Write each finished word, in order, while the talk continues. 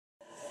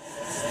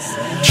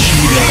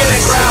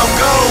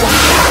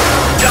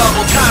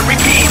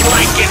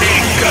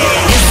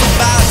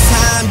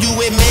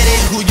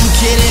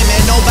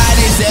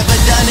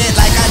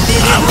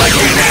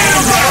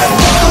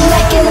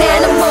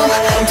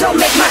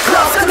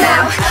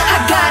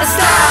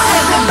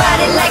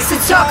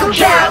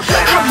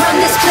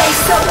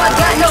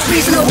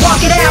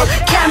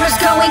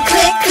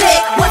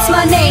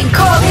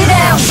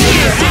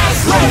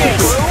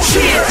Athletics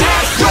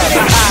Cheetahs.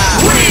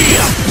 We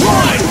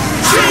run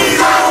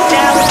Cheetahs.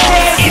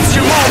 It's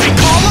your moment,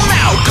 call them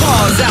out,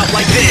 claws out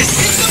like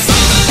this.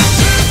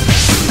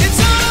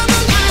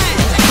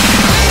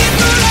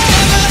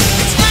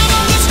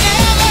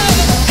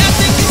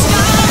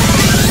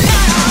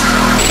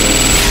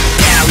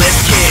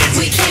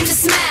 We came to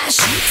smash,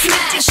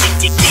 smash.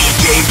 DJ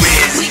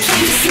Rizz. We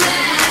came to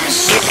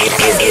smash.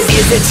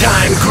 Is it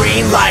time?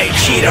 Green light,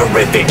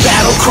 cheetah-rific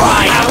battle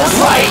cry. I was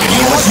right,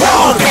 you was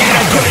wrong, and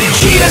a good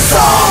cheetah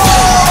song.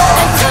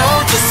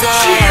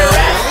 Cheer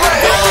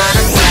Athletics.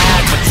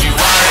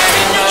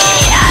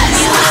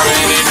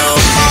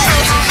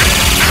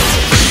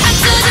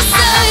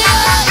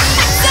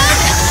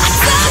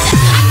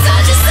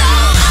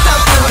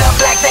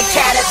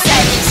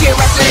 Cheer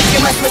Athletics,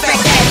 you must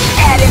respect that.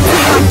 Add it to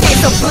my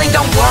case, so bling,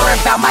 don't worry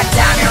about my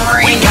diamond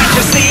ring. We got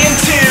you seeing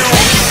too.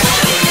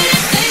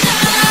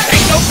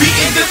 Ain't no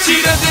beating the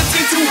cheetah, that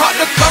seem too hard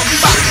to come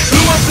by.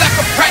 Blue and black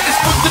of practice,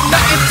 put the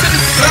night into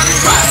the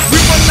sunrise. We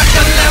run like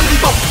a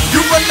Lambo, you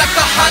run like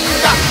a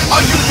Honda.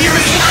 All you hear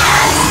is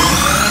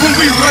when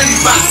we run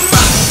by.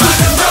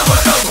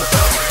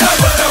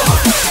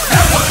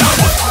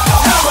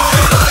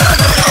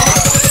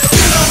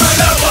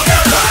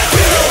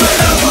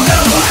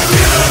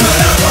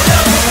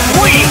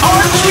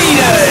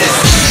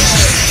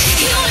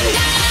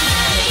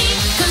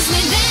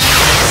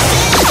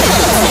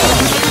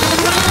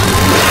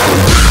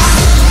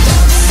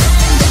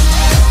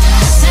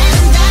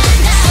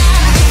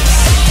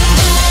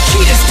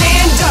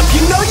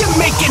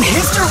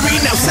 History,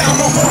 now sound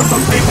the horn for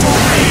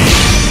victory.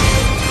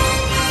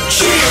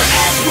 Cheer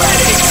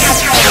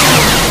Athletics.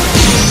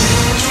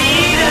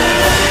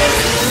 Cheetahs.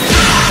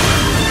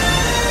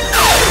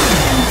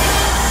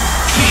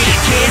 Cheetah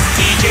Kids,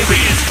 DJ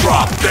Rizz,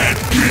 drop that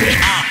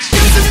beat.